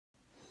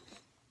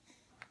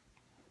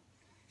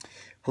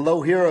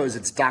Hello, heroes.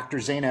 It's Dr.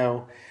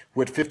 Zaino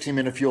with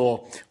 15-Minute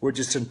Fuel. We're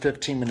just in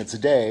 15 minutes a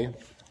day.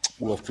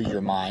 We'll free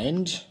your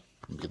mind,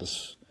 get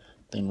this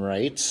thing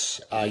right,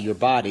 your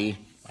body,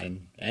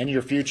 and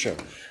your future.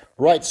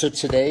 Right, so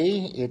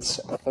today it's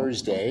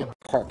Thursday,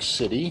 Park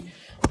City,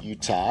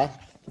 Utah.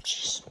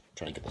 Just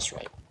trying to get this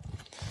right.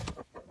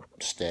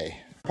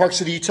 Park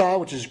City, Utah,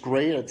 which is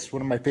great. It's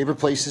one of my favorite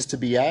places to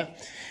be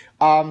at.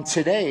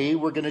 Today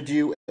we're going to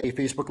do a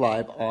Facebook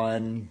Live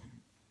on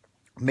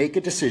make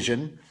a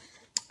decision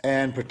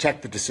and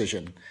protect the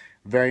decision.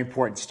 Very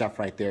important stuff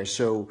right there.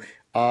 So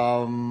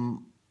all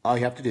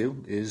you have to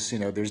do is,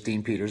 there's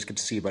Dean Peters. Good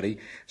to see you, buddy.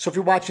 So if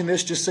you're watching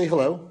this, just say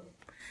hello.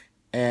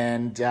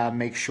 And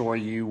make sure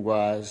you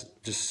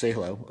just say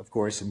hello, of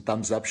course, and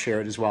thumbs up,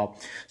 share it as well.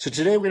 So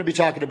today we're going to be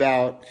talking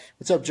about,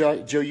 what's up, Joe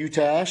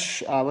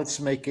Utash? Let's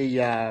make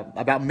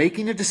about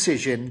making a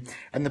decision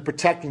and then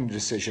protecting the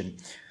decision.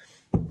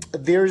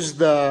 There's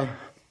the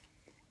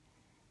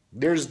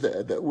fears and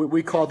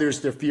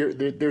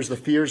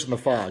the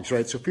fogs,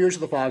 right? So fears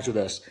and the fogs are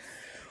this.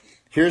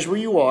 Here's where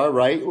you are,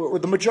 right?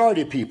 With the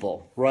majority of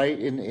people, right,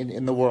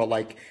 in the world,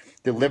 like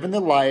they live in their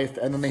life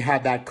and then they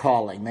have that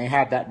calling, they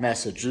have that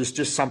message. There's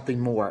just something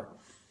more.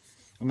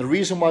 And the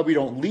reason why we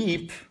don't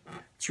leap,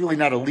 it's really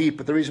not a leap,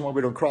 but the reason why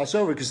we don't cross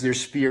over because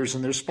there's fears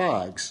and there's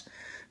fogs.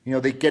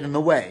 They get in the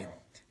way.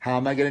 How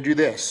am I going to do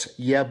this?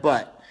 Yeah,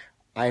 but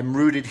I'm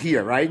rooted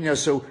here, right?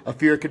 So a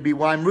fear could be,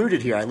 well, I'm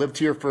rooted here. I lived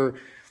here for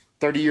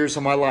 30 years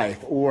of my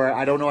life, or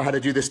I don't know how to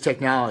do this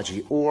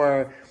technology,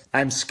 or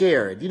I'm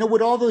scared.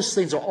 What all those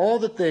things are, all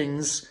the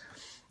things,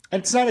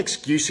 and it's not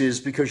excuses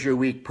because you're a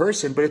weak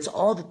person, but it's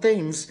all the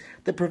things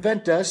that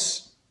prevent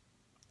us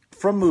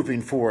from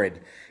moving forward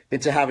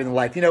into having the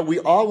life. We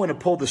all want to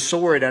pull the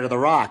sword out of the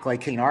rock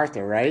like King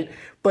Arthur, right?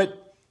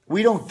 But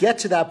we don't get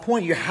to that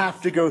point. You have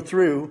to go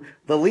through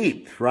the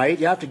leap, right?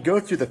 You have to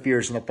go through the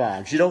fears and the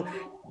fogs. You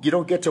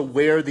don't get to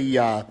wear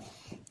the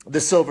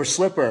silver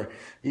slipper.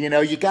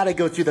 You got to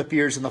go through the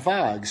fears and the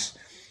fogs.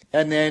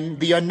 And then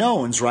the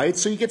unknowns, right?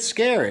 So you get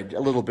scared a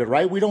little bit,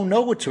 right? We don't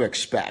know what to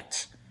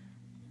expect,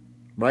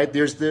 right?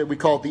 We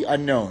call it the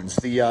unknowns.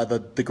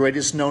 The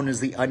greatest known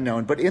is the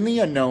unknown. But in the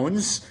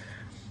unknowns,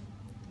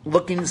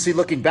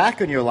 looking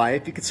back on your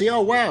life, you can see,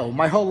 oh, wow,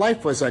 my whole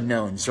life was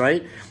unknowns,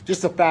 right?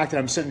 Just the fact that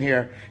I'm sitting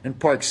here in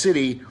Park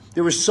City,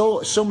 there was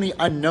so many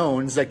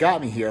unknowns that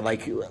got me here.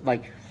 Like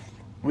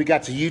we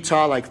got to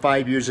Utah like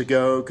 5 years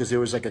ago because there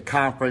was like a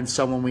conference,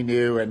 someone we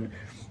knew, and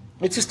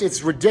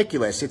it's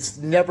ridiculous. It's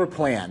never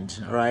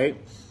planned, right?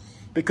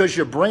 Because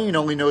your brain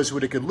only knows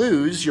what it could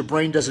lose. Your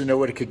brain doesn't know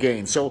what it could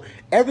gain. So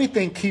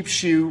everything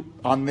keeps you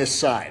on this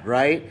side,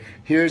 right?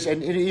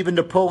 And even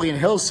Napoleon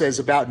Hill says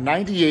about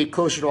 98,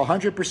 closer to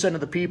 100% of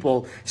the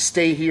people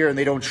stay here and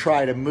they don't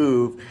try to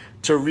move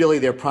to really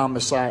their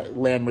promised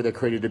land where they're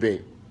created to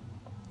be.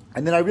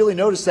 And then I really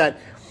noticed that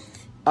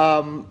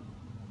no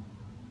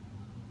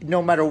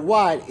matter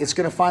what, it's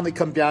going to finally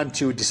come down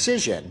to a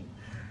decision.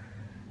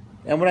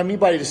 And what I mean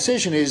by a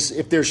decision is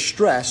if there's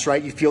stress,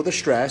 right, you feel the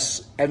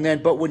stress,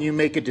 but when you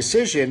make a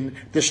decision,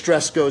 the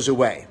stress goes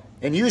away.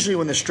 And usually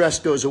when the stress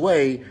goes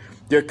away,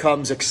 there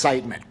comes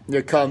excitement.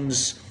 There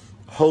comes,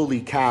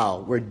 holy cow,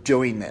 we're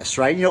doing this,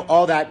 right?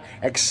 All that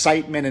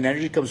excitement and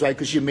energy comes right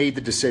because you made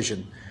the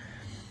decision.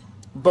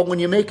 But when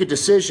you make a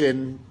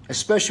decision,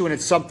 especially when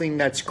it's something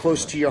that's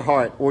close to your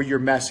heart or your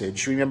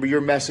message, remember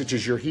your message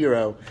is your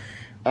hero,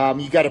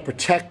 you got to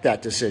protect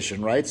that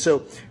decision, right?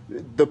 So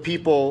the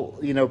people,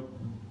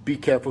 be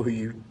careful who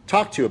you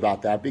talk to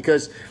about that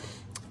because,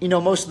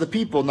 most of the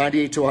people,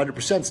 98 to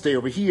 100% stay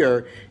over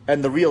here,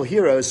 and the real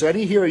heroes, so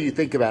any hero you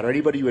think about or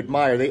anybody you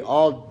admire, they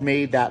all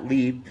made that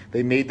leap,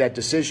 they made that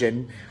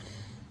decision.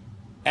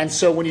 And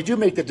so when you do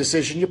make the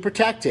decision, you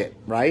protect it,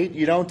 right?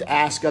 You don't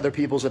ask other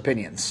people's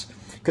opinions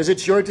because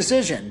it's your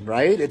decision,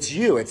 right? It's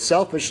you, it's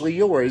selfishly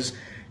yours.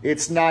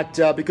 It's not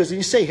because when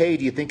you say, hey,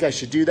 do you think I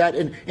should do that?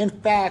 And in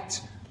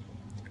fact,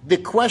 the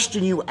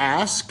question you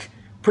ask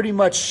pretty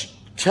much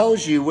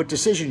tells you what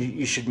decision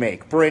you should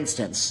make. For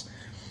instance,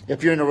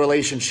 if you're in a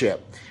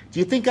relationship, do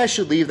you think I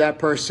should leave that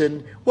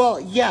person? Well,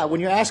 yeah, when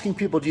you're asking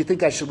people, do you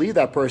think I should leave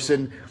that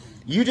person?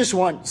 You just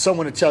want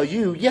someone to tell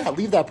you, yeah,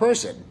 leave that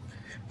person.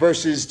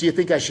 Versus, do you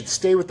think I should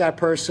stay with that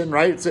person,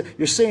 right?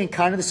 You're saying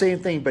kind of the same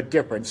thing, but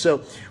different.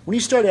 So when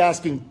you start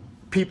asking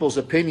people's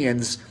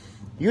opinions,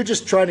 you're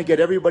just trying to get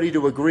everybody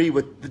to agree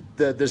with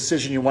the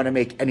decision you want to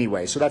make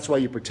anyway. So that's why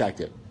you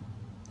protect it.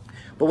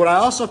 But what I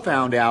also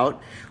found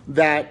out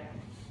that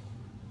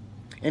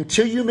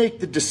until you make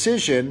the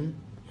decision,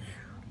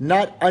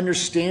 not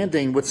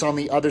understanding what's on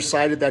the other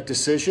side of that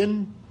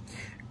decision,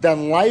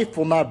 then life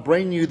will not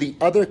bring you the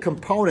other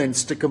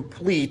components to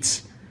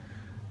complete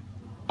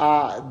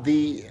to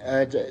be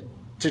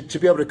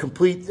able to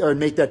complete or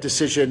make that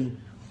decision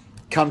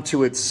come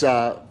to its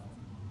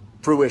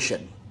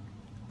fruition.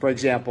 For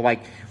example,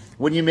 like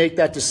when you make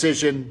that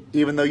decision,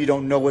 even though you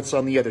don't know what's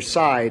on the other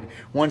side,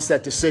 once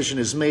that decision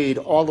is made,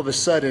 all of a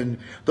sudden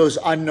those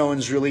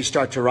unknowns really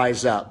start to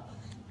rise up.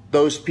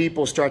 those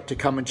people start to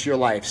come into your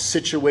life.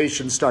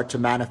 Situations start to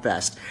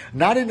manifest.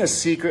 Not in a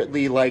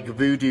secretly like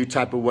voodoo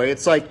type of way.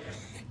 It's like,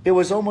 it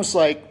was almost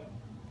like,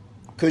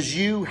 because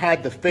you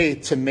had the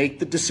faith to make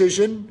the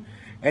decision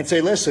and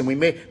say, listen,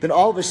 then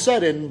all of a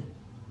sudden,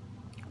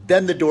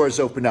 then the doors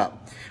open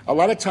up. A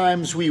lot of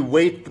times we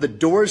wait for the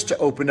doors to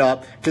open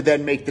up to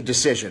then make the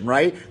decision,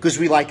 right? Because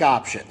we like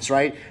options,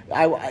 right?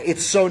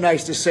 It's so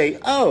nice to say,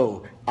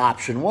 oh,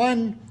 option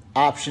 1,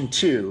 option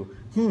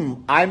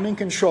 2. I'm in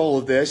control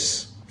of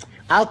this.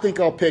 I think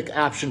I'll pick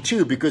option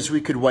 2 because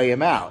we could weigh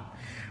them out,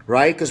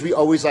 right? Because we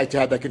always like to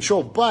have that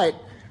control. But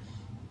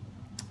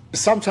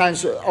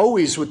sometimes,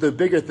 always with the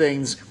bigger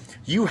things,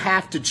 you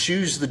have to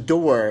choose the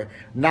door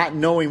not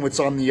knowing what's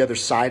on the other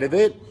side of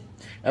it.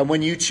 And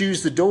when you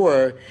choose the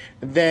door,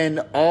 then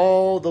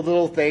all the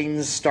little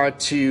things start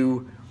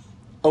to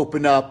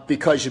open up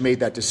because you made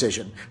that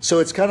decision. So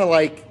it's kind of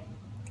like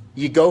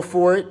you go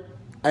for it,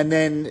 and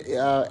then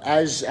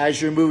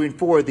as you're moving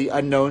forward, the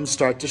unknowns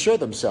start to show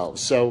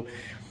themselves. So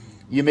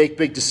you make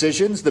big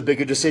decisions. The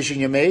bigger decision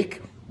you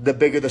make, the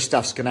bigger the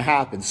stuff's going to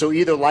happen. So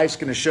either life's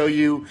going to show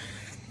you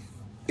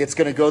it's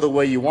going to go the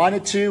way you want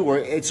it to, or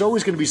it's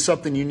always going to be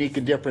something unique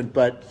and different.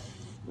 But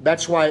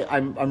that's why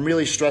I'm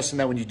really stressing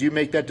that when you do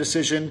make that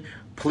decision,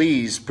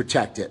 please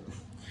protect it.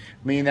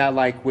 Meaning that,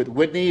 like with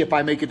Whitney, if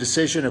I make a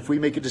decision, if we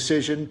make a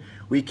decision,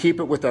 we keep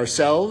it with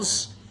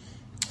ourselves.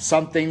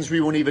 Some things we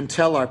won't even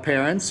tell our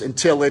parents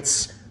until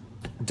it's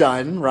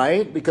done,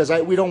 right? Because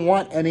we don't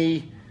want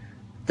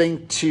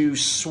anything to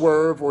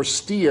swerve or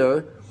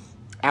steer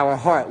our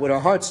heart, what our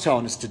heart's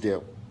telling us to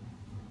do.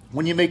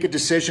 When you make a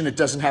decision, it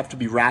doesn't have to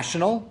be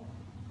rational,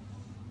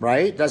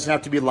 right? It doesn't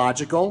have to be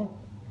logical.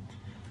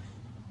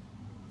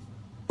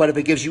 But if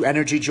it gives you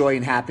energy, joy,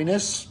 and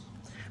happiness,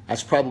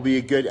 that's probably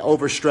a good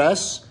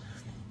overstress.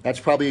 That's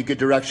probably a good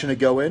direction to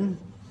go in.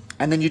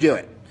 And then you do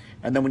it.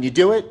 And then when you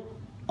do it,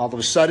 all of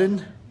a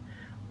sudden,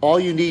 all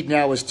you need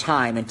now is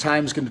time, and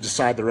time's going to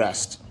decide the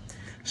rest.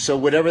 So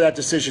whatever that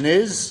decision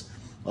is,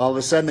 all of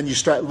a sudden, then you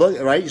start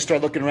You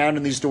start looking around,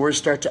 and these doors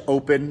start to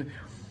open.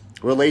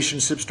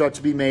 Relationships start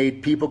to be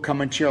made. People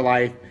come into your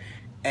life,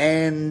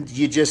 and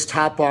you just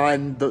hop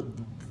on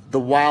the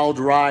wild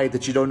ride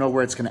that you don't know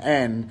where it's going to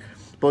end.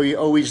 But you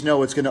always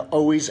know it's going to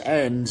always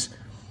end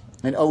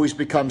and always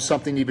become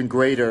something even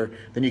greater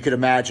than you could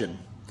imagine.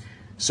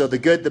 So the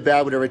good, the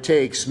bad, whatever it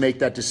takes, make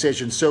that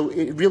decision. So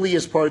it really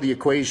is part of the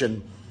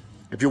equation.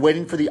 If you're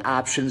waiting for the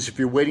options, if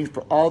you're waiting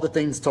for all the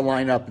things to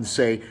line up and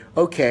say,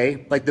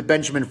 okay, like the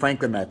Benjamin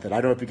Franklin method. I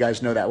don't know if you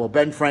guys know that. Well,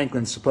 Ben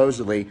Franklin,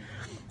 supposedly,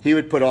 he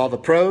would put all the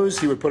pros,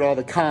 he would put all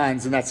the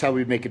cons, and that's how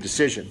we'd make a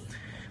decision.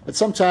 But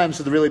sometimes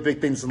with the really big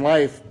things in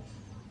life,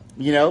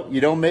 you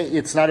don't make,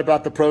 it's not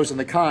about the pros and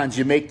the cons.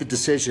 You make the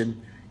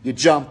decision, you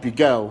jump, you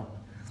go,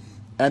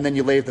 and then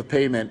you lay the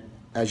payment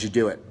as you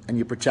do it, and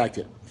you protect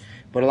it.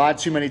 But a lot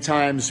too many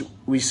times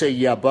we say,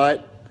 yeah,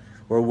 but,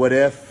 or what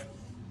if.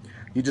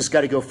 You just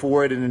got to go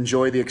forward and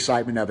enjoy the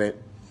excitement of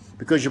it.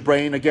 Because your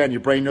brain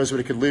knows what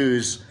it could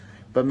lose,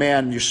 but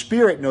man, your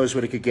spirit knows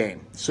what it could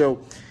gain.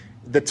 So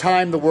the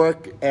time, the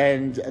work,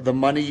 and the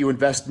money you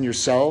invest in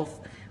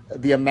yourself,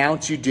 the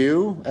amount you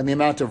do, and the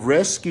amount of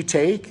risk you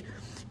take,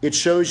 it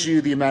shows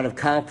you the amount of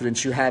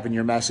confidence you have in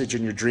your message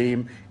and your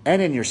dream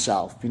and in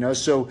yourself.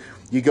 So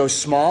you go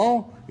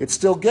small, it's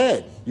still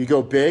good. You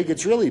go big,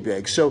 it's really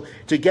big. So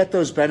to get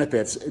those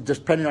benefits,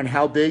 depending on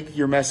how big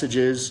your message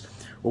is,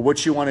 or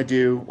what you want to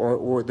do,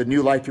 or the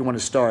new life you want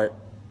to start,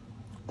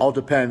 all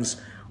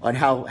depends on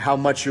how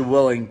much you're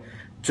willing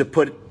to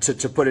put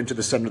into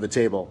the center of the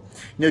table.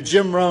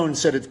 Jim Rohn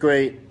said it's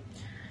great.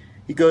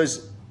 He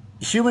goes,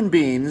 human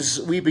beings,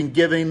 we've been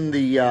given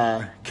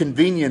the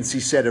convenience,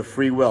 he said, of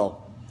free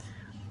will.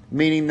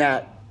 Meaning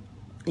that,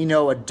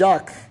 a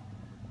duck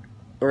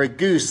or a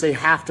goose, they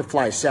have to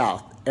fly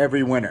south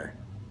every winter.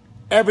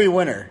 Every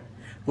winter.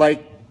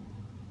 Like,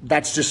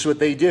 that's just what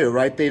they do,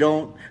 right?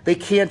 They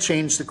can't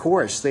change the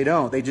course. They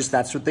don't.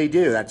 That's what they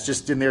do. That's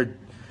just in their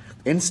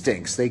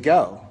instincts. They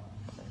go.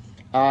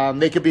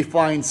 They could be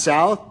flying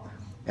south,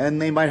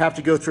 and they might have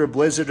to go through a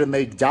blizzard and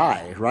they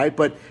die, right?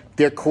 But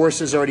their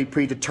course is already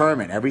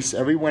predetermined.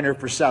 Every winter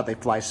for south, they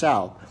fly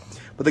south.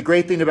 But the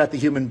great thing about the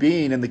human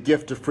being and the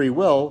gift of free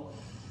will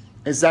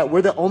is that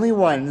we're the only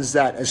ones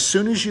that as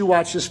soon as you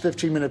watch this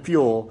 15-minute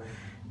fuel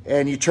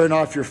and you turn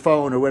off your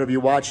phone or whatever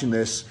you're watching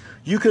this,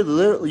 you could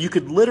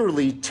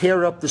literally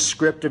tear up the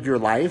script of your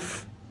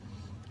life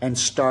and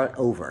start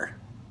over.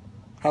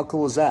 How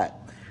cool is that?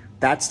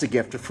 That's the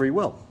gift of free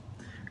will.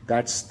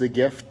 That's the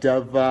gift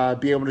of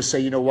being able to say,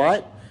 you know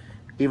what?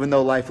 Even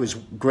though life was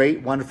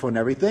great, wonderful, and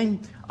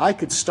everything, I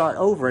could start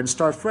over and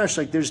start fresh.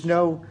 Like there's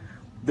no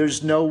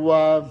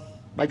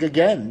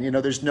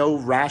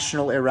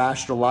rational,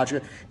 irrational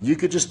logic. You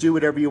could just do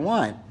whatever you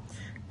want.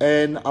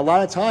 And a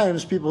lot of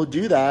times people who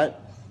do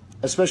that,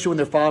 especially when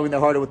they're following their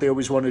heart of what they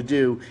always want to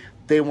do,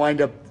 they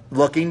wind up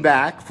looking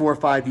back 4 or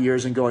 5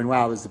 years and going,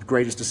 wow, it was the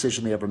greatest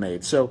decision they ever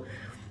made. So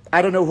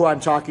I don't know who I'm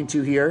talking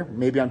to here.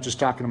 Maybe I'm just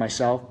talking to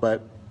myself,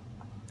 but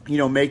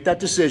make that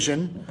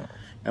decision.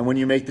 And when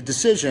you make the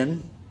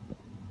decision,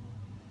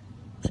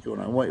 What's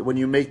going on? When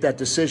you make that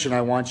decision,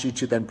 I want you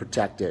to then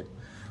protect it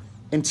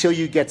until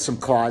you get some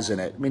cause in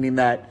it, meaning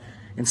that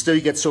until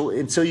you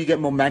get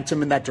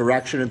momentum in that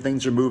direction and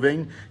things are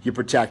moving, you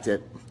protect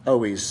it.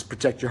 Always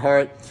protect your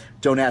heart.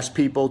 Don't ask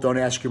people. Don't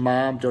ask your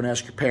mom. Don't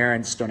ask your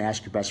parents. Don't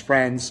ask your best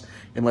friends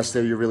unless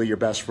they're really your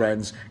best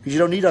friends, because you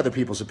don't need other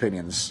people's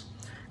opinions.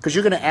 Because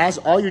you're going to ask,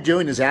 all you're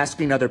doing is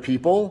asking other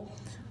people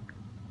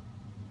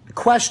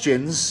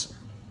questions,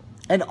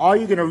 and all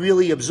you're going to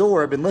really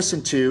absorb and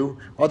listen to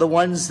are the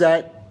ones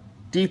that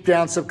deep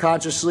down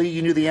subconsciously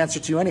you knew the answer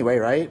to anyway,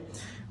 right?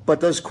 But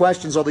those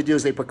questions, all they do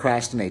is they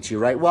procrastinate you,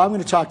 right? Well, I'm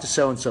going to talk to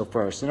so-and-so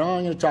first. And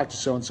I'm going to talk to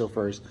so-and-so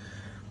first.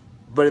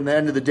 But in the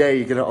end of the day,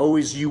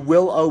 you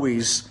will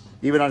always,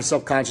 even on a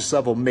subconscious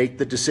level, make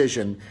the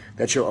decision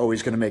that you're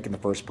always going to make in the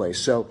first place.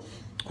 So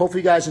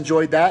hopefully you guys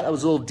enjoyed that. That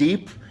was a little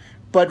deep,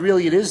 but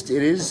really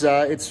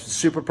it's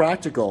super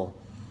practical.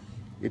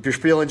 If you're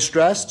feeling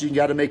stressed, you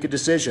got to make a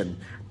decision.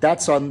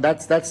 That's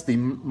the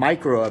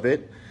micro of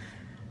it.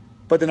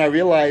 But then I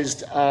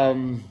realized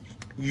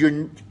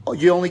you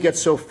only get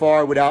so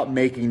far without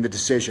making the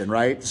decision,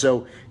 right?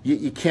 So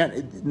you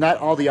can't, not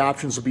all the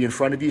options will be in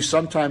front of you.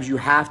 Sometimes you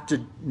have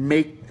to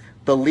make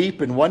the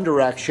leap in one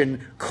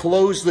direction,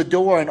 close the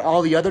door in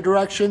all the other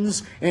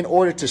directions in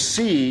order to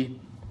see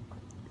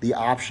the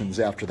options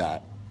after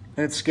that.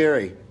 And it's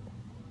scary.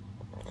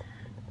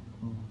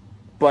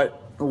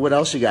 But what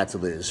else you got to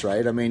lose,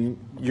 right? I mean,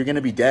 you're going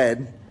to be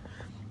dead,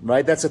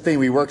 right? That's the thing.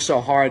 We work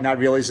so hard not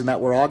realizing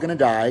that we're all going to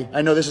die.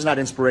 I know this is not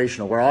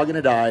inspirational. We're all going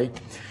to die.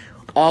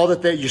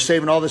 You're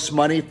saving all this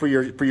money for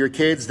your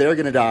kids. They're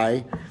going to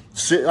die.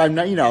 So, I'm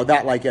not,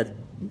 not like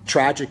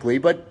tragically,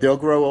 but they'll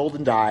grow old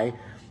and die.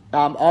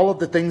 All of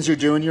the things you're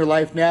doing in your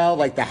life now,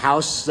 like the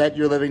house that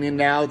you're living in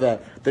now,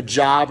 the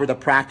job or the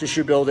practice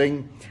you're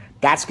building,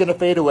 that's going to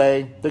fade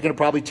away. They're going to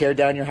probably tear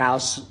down your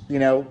house,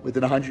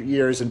 within 100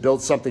 years and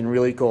build something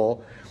really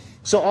cool.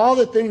 So all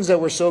the things that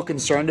we're so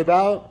concerned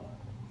about,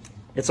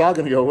 it's all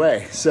going to go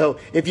away. So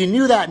if you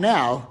knew that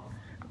now,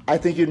 I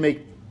think you'd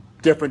make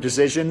different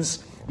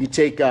decisions. You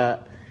take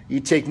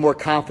more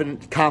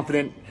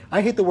confident.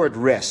 I hate the word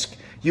risk.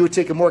 You would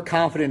take a more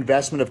confident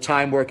investment of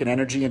time, work, and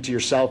energy into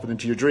yourself and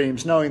into your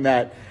dreams, knowing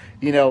that,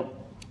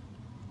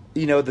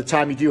 the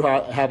time you do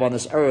have on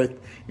this earth,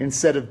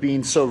 instead of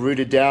being so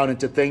rooted down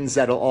into things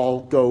that'll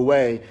all go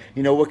away,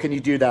 what can you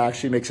do that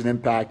actually makes an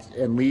impact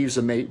and leaves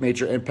a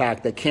major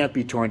impact that can't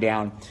be torn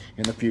down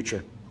in the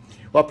future?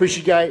 Well,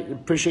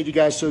 appreciate you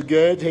guys so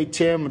good. Hey,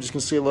 Tim, I'm just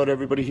going to say hello to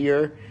everybody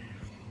here.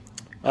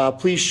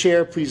 Please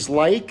share, please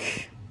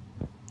like.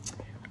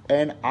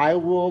 And I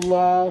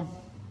will,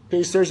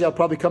 today's Thursday, I'll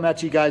probably come out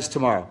to you guys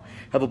tomorrow.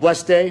 Have a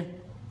blessed day,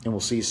 and we'll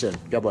see you soon.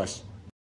 God bless.